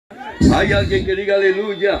Hay alguien que diga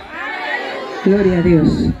aleluya. Gloria a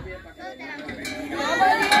Dios.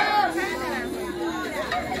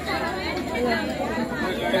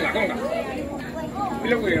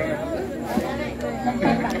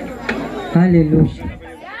 Aleluya.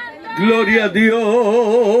 Gloria a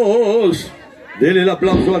Dios. Dele el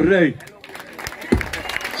aplauso al Rey.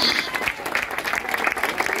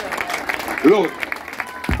 Gloria.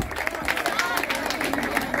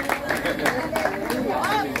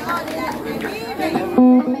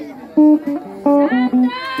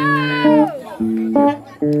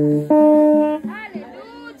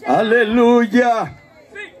 Aleluya.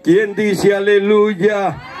 ¿Quién dice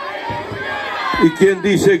aleluya? ¿Y quién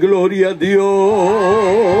dice gloria a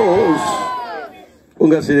Dios?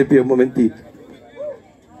 Póngase de pie un momentito.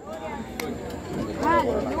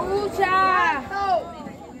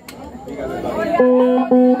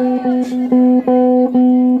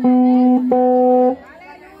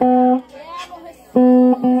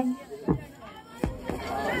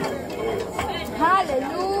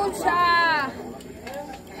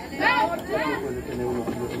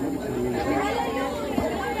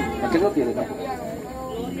 ¿Qué no tiene tampoco?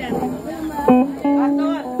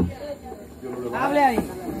 Hable ahí.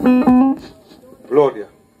 Gloria.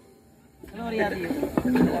 Gloria a Dios.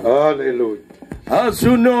 Aleluya. A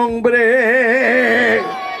su nombre.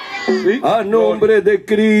 ¿Sí? A nombre de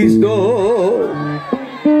Cristo.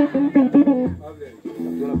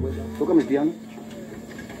 ¿Toca mi piano?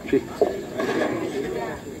 Sí.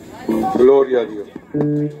 Gloria a Dios.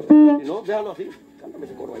 Si no, déjalo así. Cántame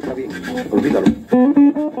ese coro ahí, está bien. Olvídalo.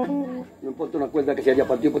 No importa una cuerda que se haya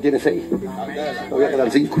partido, pues tiene 6. Voy a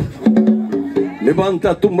quedar 5.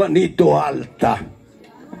 Levanta tu manito alta.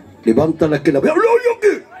 Levántala que la vea. Gloria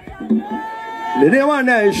aquí. Le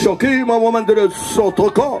demana eso aquí, vamos a mandar el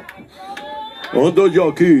sotoco. Ando yo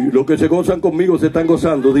aquí. Los que se gozan conmigo se están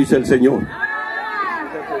gozando, dice el Señor.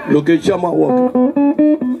 Lo que llama agua.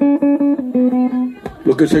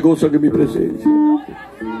 Los que se gozan en mi presencia.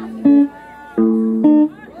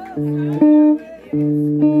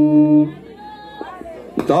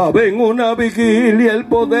 Estaba en una vigilia, el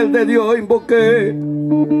poder de Dios invoqué.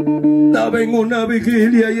 Estaba en una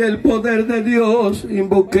vigilia y el poder de Dios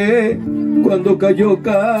invoqué. Cuando cayó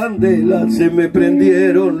candela se me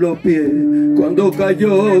prendieron los pies. Cuando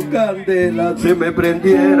cayó candela se me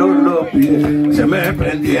prendieron los pies. Se me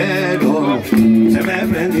prendieron, se me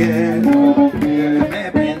prendieron, se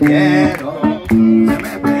me prendieron, se me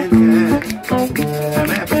prendieron,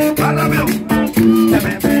 se me prendieron, se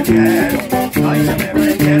me prendieron, ay se me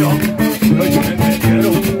prendieron, ay se me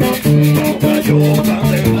prendieron. Cuando cayó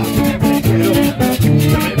candela se me prendieron,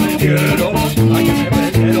 ay se me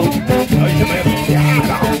prendieron, ay se me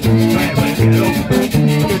prendieron.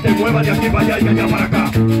 Que te muevas de aquí para allá y de allá para acá.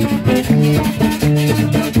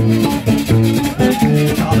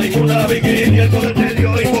 Estaba en una vigilia, el poder de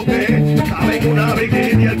Dios invoqué. Estaba en una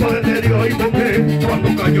vigilia, el poder de Dios invoqué.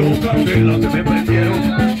 Cuando cayó candela se me prendieron.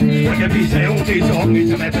 Porque pisé un tizón y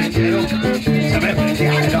se me prendieron. Se me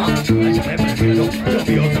prendieron, ay se me prendieron. Los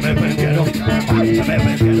míos se me prendieron, ay se me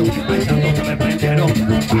prendieron. Ay santo se me prendieron,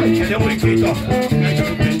 ay que de un brinquito. Ay se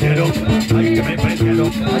me prendieron, ay que me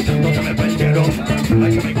prendieron. Ay santo se me prendieron,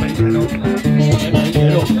 ay se me prendieron. Se me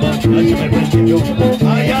prendieron, ay se me prendieron.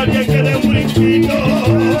 Hay alguien que de un brinquito.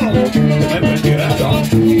 Se me prendieron,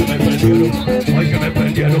 se me prendieron. Ay que me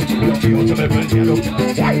prendieron, los míos se me prendieron.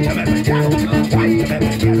 Ay se me prendieron, ay se me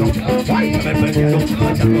prendieron. Ay se me prendieron,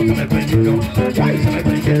 ay santo se me prendieron. Ay se me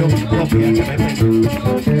prendieron, los míos se me prendieron.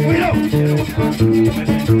 Cuidado,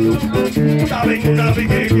 estaba en una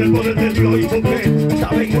vigilia, el poder de Dios invoqué.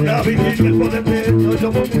 Estaba en una vigilia, el poder de Dios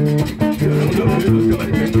invoqué.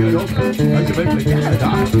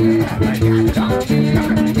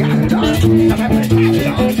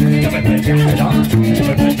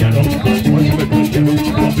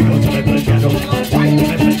 Ay se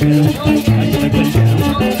me prendieron,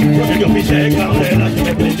 porque yo pisé candela y se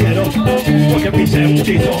me prendieron, porque pisé un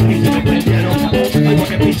tizón y se me prendieron, ay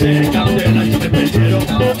porque pisé candela y se me prendieron.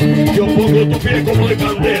 Yo pongo tu pie como de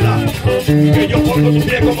candela, que yo pongo tu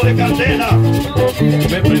pie como de candela. Se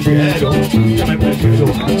me prendieron, se me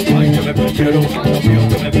prendieron, ay se me prendieron, los míos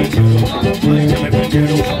se me prendieron, ay se me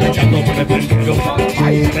prendieron, el canto se me prendieron,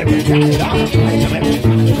 ay se me prendieron, ay se me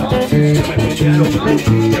prendieron, se me prendieron.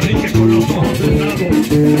 Que brinque con los ojos cerrados,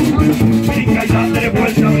 brinca y dale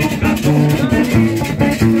vuelta brincando.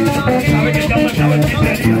 Sabe que ya pasaba en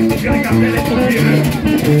miseria, tú quieres hacer esto bien.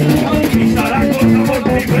 Y será con amor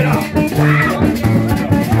primera.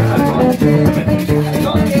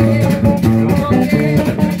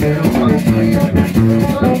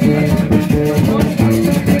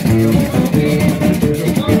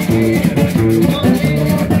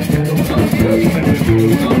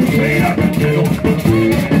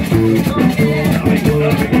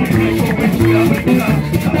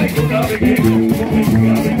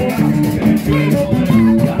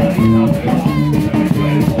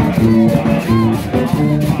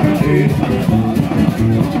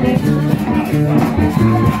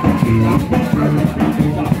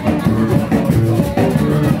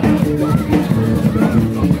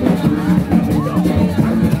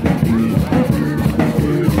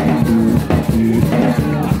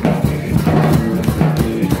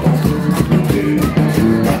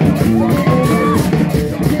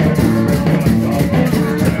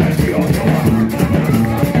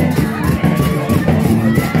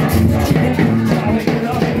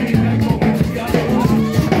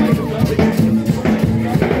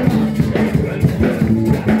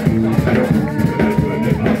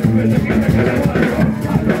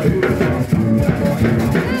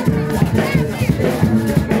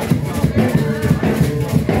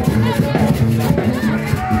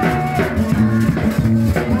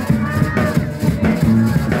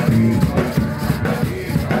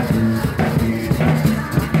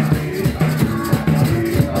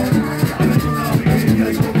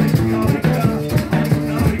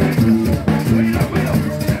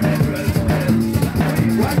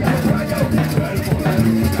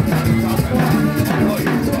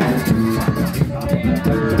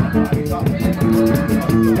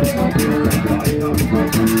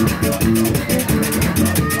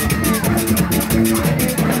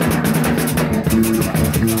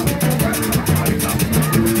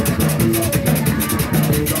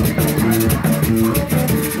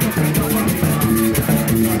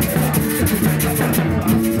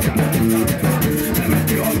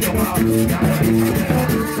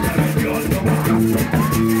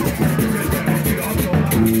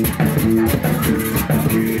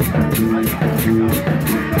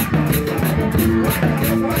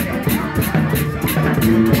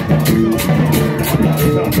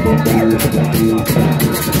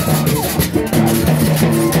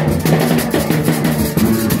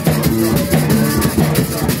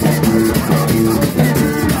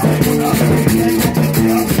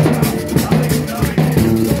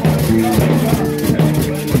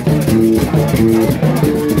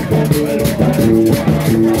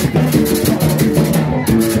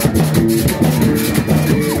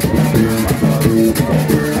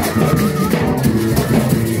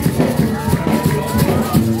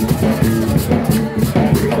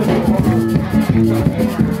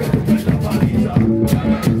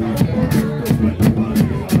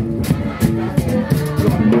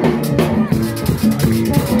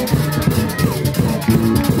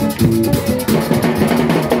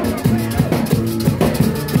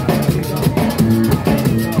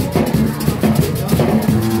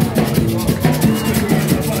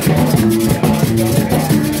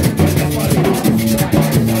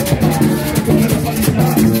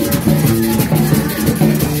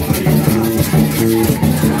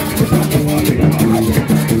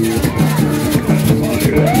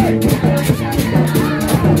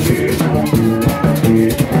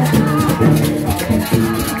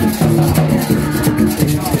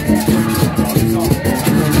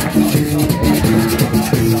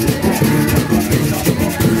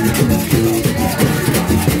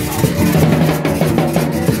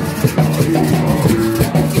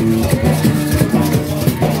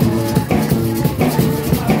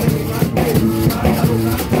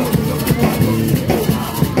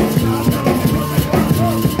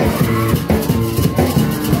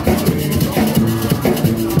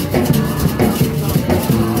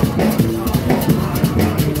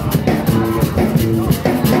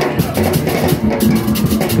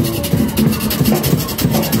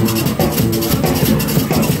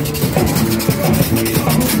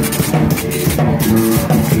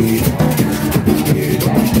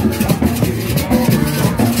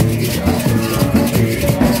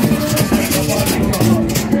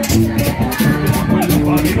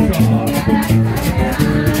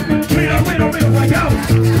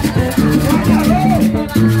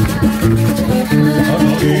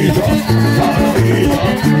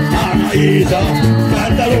 Anaísa,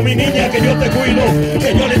 cántalo mi niña que yo te cuido,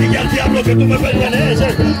 que yo le dije al diablo que tú me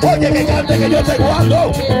perteneces. Oye que cante que yo te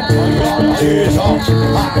guardo. Anaísa,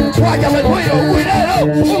 guáyame el cuido, un guinero,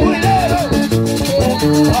 un guinero.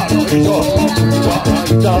 Anaísa,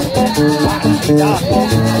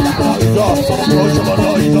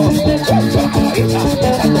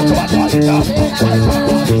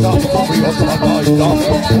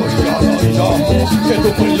 que tú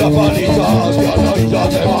pues la paliza, que Anaísa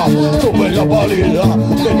te va, tú pues la paliza,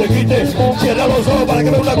 que te quite, cierra los ojos para que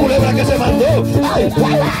vea una culebra que se mandó. ¡Ay!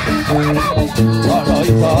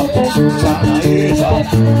 Anaísa, Anaísa,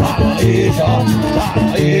 Anaísa,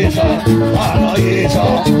 Anaísa, Anaísa,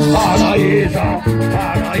 Anaísa,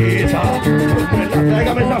 Anaísa,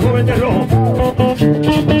 tráigame esa joven de rojo.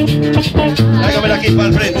 Tráigamela aquí para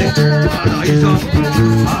el frente. Anaísa,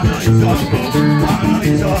 Anaísa,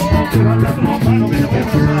 Anaísa, levanta tu mano que te voy a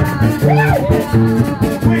pasar.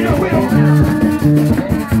 Cuida, cuida.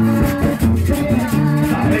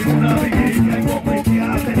 Saben una vigilia y comencé a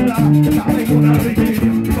hacerla. Saben una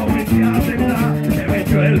vigilia y comencé a hacerla. Se me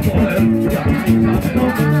echó el poder. Anaísa se va.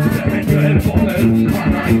 Se me echó el poder.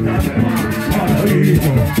 Anaísa se va.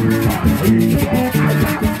 Anaísa, Anaísa.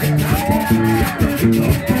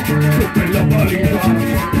 La paliza.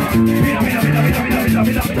 Mira, mira, mira, mira, mira, mira,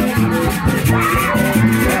 mira, mira.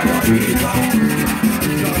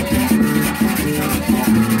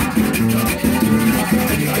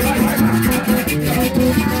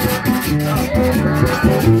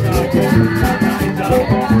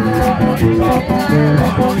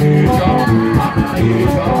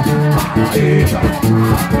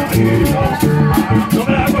 No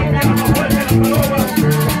me la golpea, no muerde la paloma.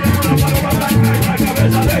 Una paloma blanca en la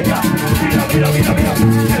cabeza de ella. Mira, mira, mira, mira.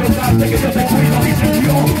 Quiero darte que yo te cuido, dice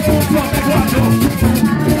Dios. No te guardo.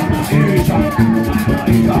 Anaísa,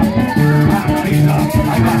 Anaísa, Anaísa,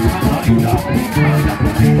 ahí va, Anaísa, Anaísa,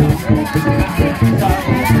 Anaísa.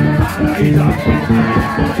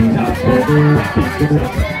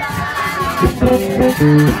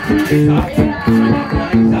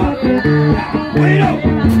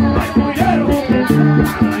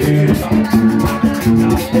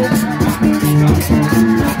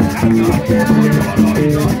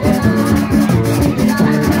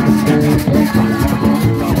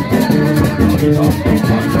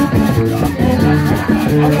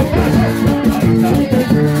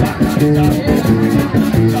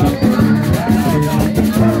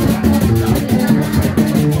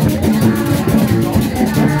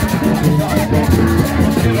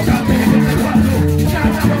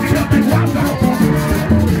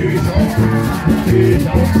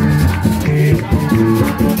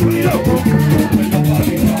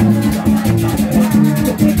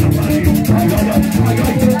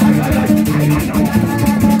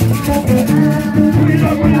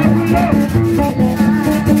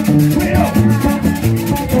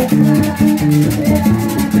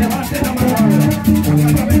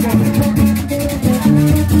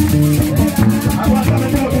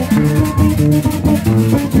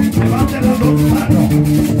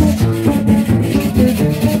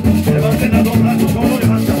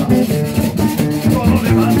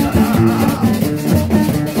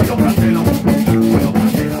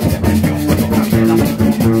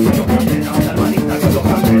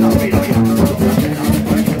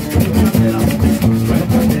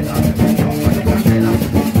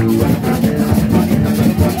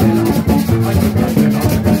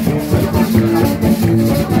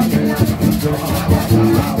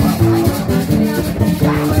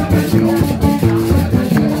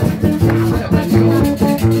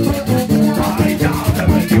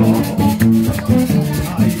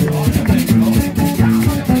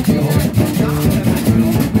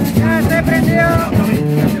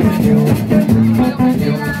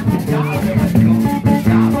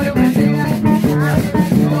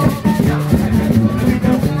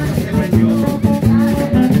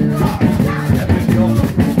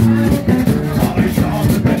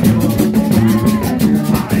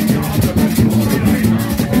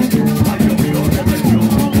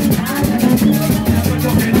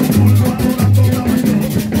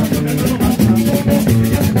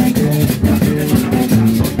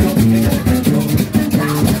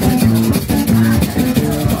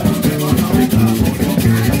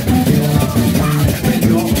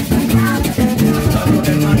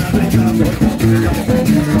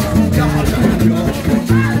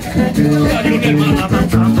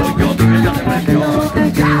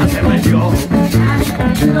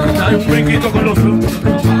 Dale un brinquito con los frutos.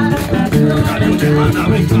 Dale una hermana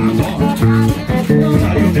brincando.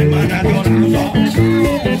 Dale una hermana llorando.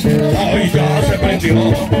 Hoy ya se prendió.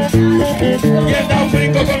 ¿Quién da un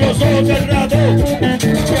brinco con los ojos cerrados?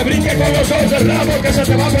 Que brinque con los ojos cerrados, que se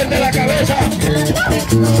te va a prender la cabeza.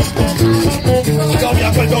 Yo me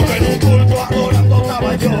acuerdo que en un culto adorando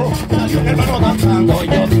estaba yo. Salió un hermano danzando y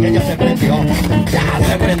yo dije ya se prendió. Ya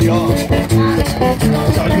se prendió.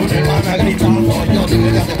 Salió una hermana gritando, yo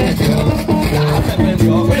dije ya se prendió. Ya se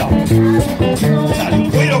prendió.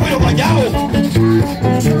 Cuidado, cuidado, callao.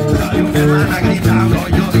 Salió una hermana gritando,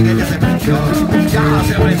 yo dije ya se prendió. Ya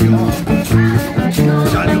se prendió.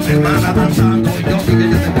 Salió una hermana danzando, yo dije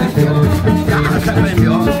ya se prendió. Ya se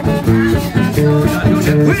prendió. Salió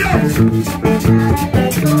una... ¡Cuidado!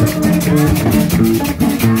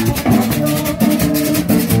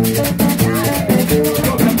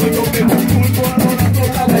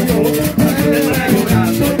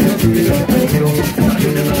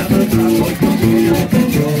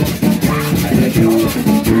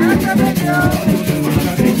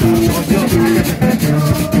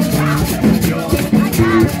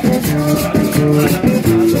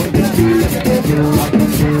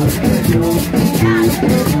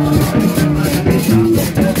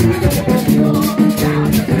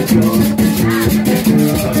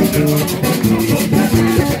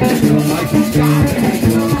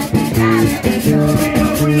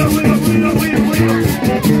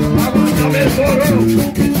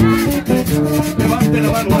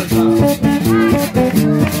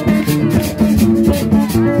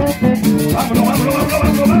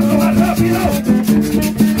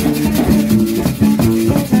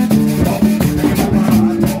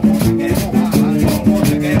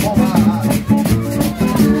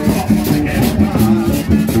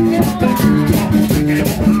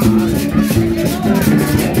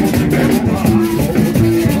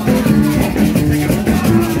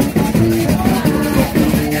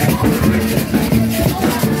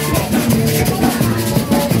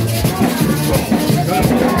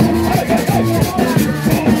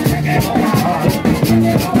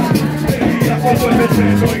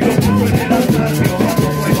 cielo y lo puso en el altar. Yo mando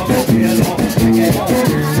fuego del cielo.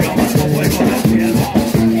 Yo mando fuego del cielo.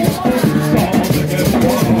 Como se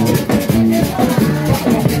quemó.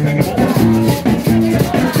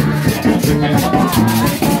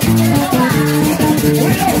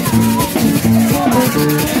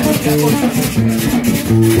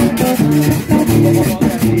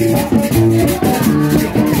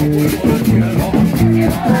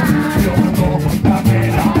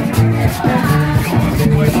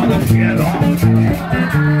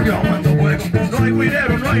 No hay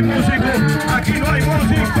guirero, no hay músico, aquí no hay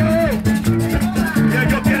músico. Y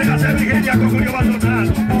ellos quieren hacer vigilia con Julio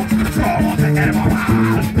Bardonado. ¿Cómo se quemó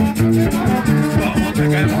mal? ¿Cómo se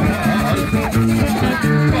quemó mal?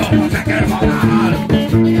 ¿Cómo se quemó mal?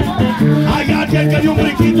 Hay alguien que dio un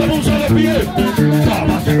brinquito en un solo pie.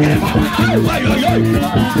 ¿Cómo se quemó mal? ¡Ay, ay, ay!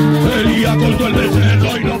 Elías cortó el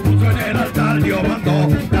becerro y lo puso en el altar. Dios mandó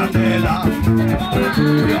candela.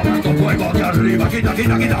 Dios mandó fuego hacia arriba. Quita,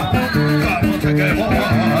 quita, quita. ¿Cómo se quemó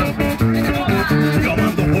mal? Yo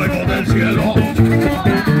mando fuego del cielo.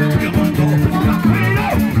 Yo mando candela.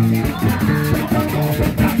 Yo mando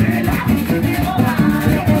candela.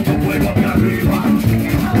 Yo mando fuego hacia arriba.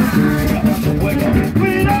 Yo mando fuego.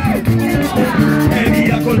 ¡Mira!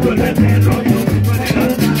 Elías cortó el becerro y lo puso en el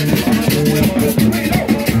altar.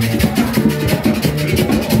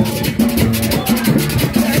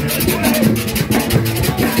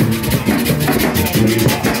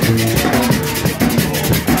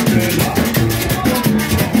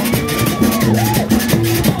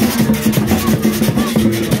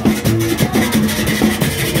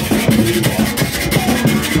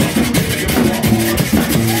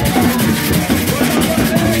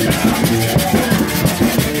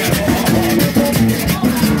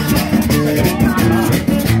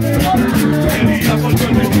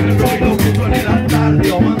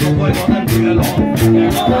 Yo mando fuego del cielo.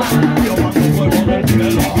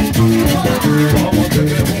 Prendieron.